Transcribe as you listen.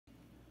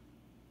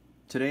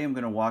Today I'm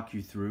going to walk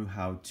you through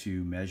how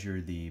to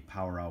measure the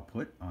power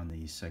output on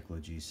the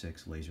Cyclo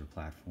G6 laser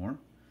platform.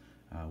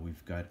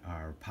 We've got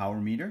our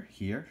power meter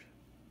here,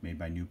 made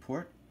by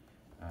Newport.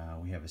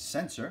 We have a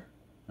sensor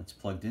that's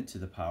plugged into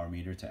the power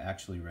meter to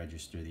actually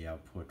register the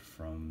output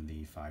from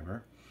the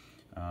fiber.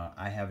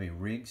 I have a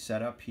rig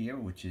set up here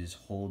which is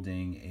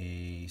holding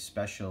a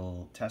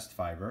special test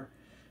fiber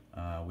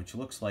which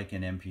looks like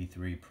an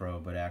MP3 Pro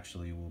but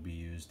actually will be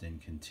used in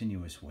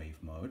continuous wave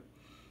mode.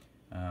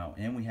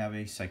 And we have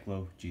a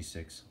Cyclo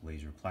G6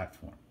 laser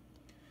platform.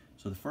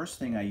 So the first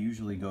thing I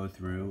usually go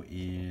through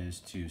is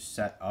to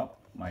set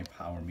up my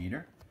power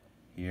meter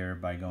here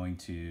by going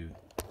to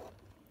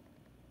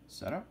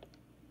setup,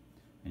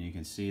 and you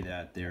can see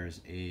that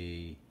there's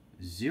a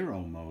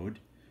 0 mode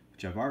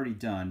which I've already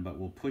done, but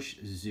we'll push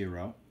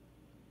 0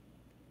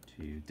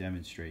 to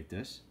demonstrate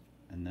this,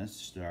 and let's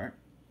start.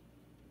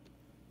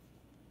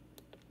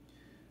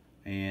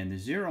 And the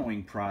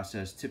zeroing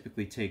process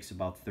typically takes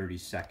about 30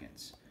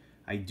 seconds.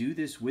 I do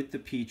this with the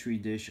Petri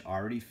dish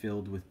already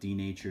filled with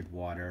denatured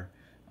water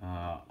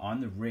on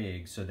the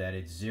rig so that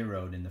it's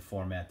zeroed in the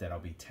format that I'll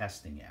be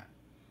testing at.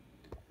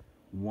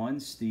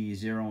 Once the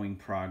zeroing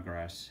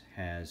progress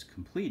has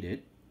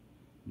completed,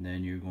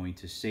 then you're going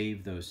to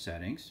save those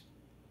settings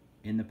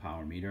in the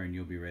power meter and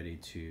you'll be ready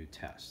to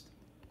test.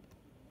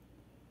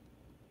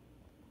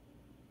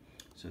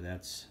 So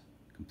that's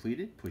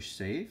completed. Push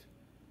save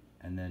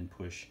and then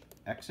push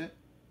exit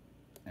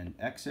and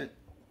exit,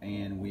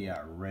 and we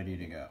are ready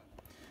to go.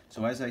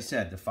 So as I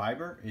said, the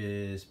fiber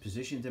is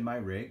positioned in my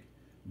rig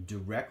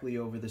directly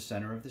over the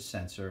center of the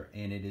sensor,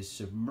 and it is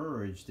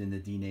submerged in the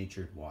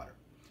denatured water.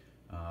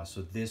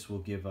 So this will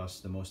give us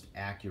the most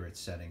accurate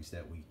settings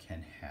that we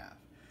can have.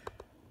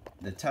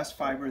 The test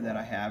fiber that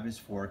I have is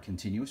for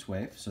continuous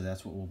wave, so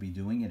that's what we'll be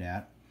doing it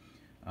at.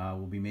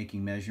 We'll be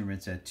making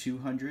measurements at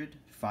 200,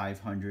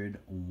 500,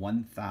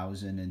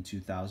 1000, and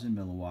 2000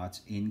 milliwatts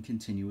in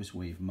continuous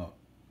wave mode.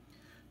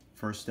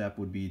 First step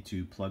would be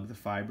to plug the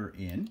fiber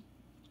in.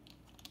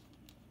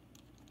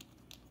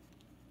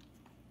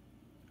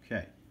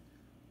 Okay,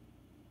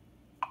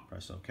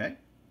 press OK.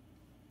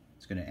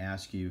 It's going to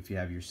ask you if you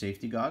have your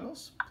safety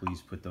goggles. Please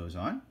put those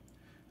on.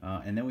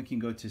 And then we can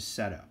go to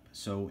setup.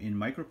 So in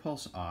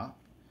micropulse off,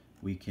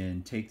 we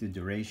can take the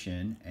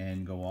duration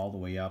and go all the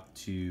way up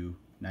to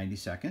 90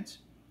 seconds.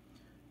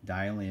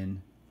 Dial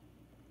in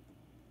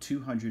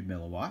 200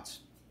 milliwatts.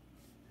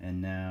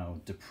 And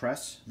now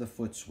depress the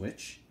foot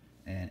switch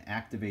and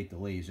activate the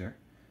laser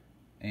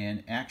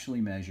and actually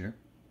measure,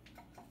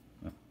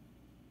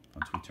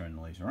 once we turn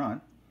the laser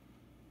on,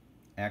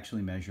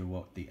 actually measure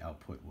what the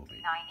output will be.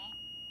 90.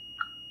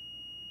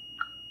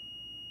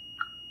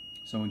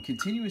 So in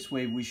continuous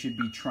wave, we should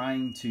be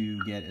trying to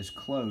get as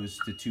close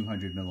to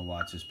 200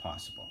 milliwatts as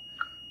possible.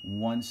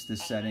 Once the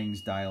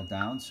settings dial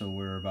down, so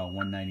we're about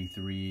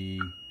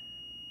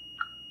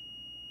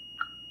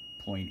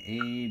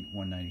 193.8,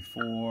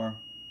 194.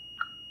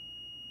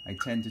 I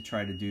tend to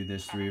try to do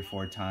this 3 or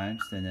 4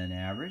 times and then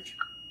average,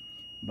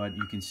 but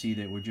you can see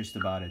that we're just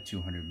about at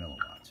 200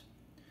 milliwatts.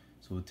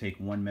 So we'll take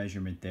one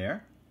measurement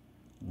there.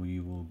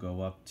 We will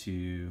go up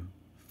to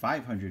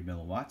 500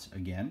 milliwatts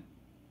again,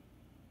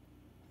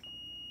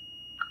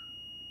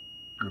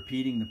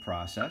 repeating the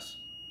process.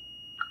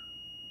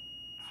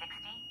 60.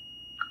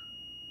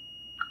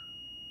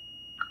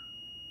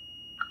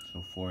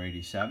 So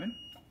 487,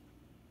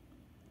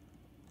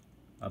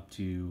 up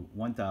to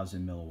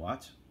 1000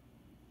 milliwatts.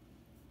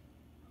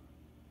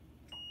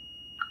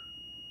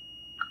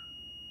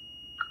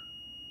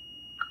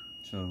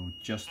 So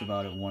just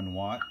about at 1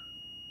 watt,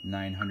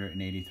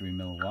 983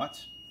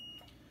 milliwatts.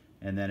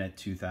 And then at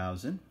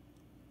 2000,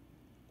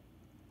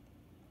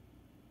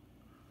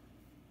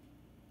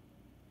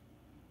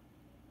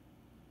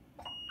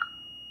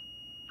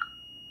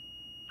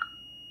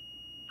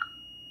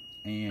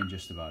 and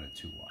just about at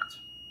 2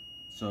 watts.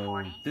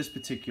 So this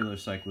particular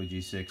Cyclo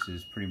G6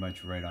 is pretty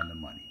much right on the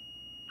money.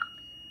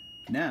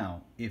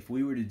 Now, if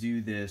we were to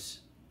do this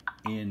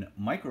in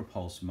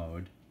micropulse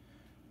mode,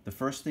 the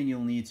first thing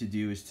you'll need to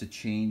do is to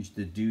change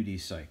the duty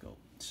cycle.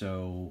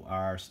 So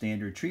our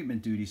standard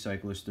treatment duty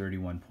cycle is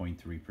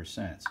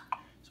 31.3%.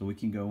 So we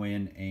can go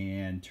in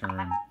and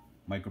turn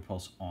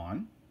micropulse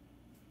on.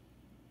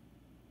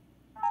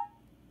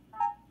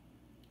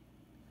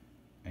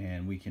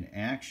 And we can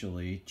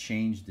actually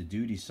change the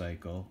duty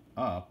cycle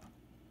up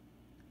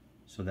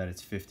so that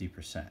it's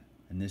 50%.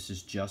 And this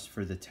is just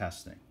for the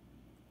testing.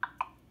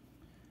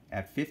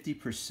 At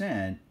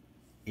 50%,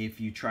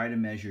 if you try to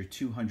measure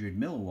 200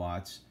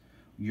 milliwatts,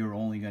 you're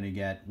only going to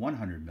get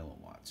 100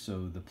 milliwatts.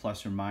 So the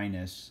plus or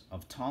minus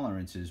of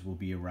tolerances will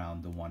be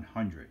around the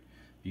 100.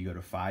 If you go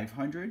to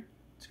 500,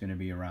 it's going to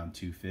be around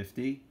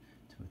 250.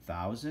 To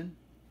 1000,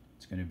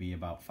 it's going to be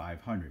about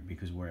 500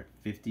 because we're at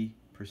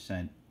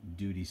 50%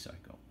 duty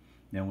cycle.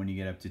 Now when you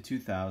get up to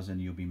 2000,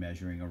 you'll be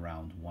measuring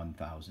around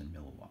 1000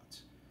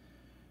 milliwatts.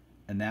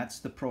 And that's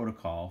the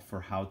protocol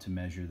for how to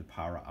measure the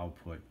power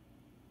output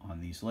on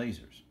these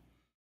lasers.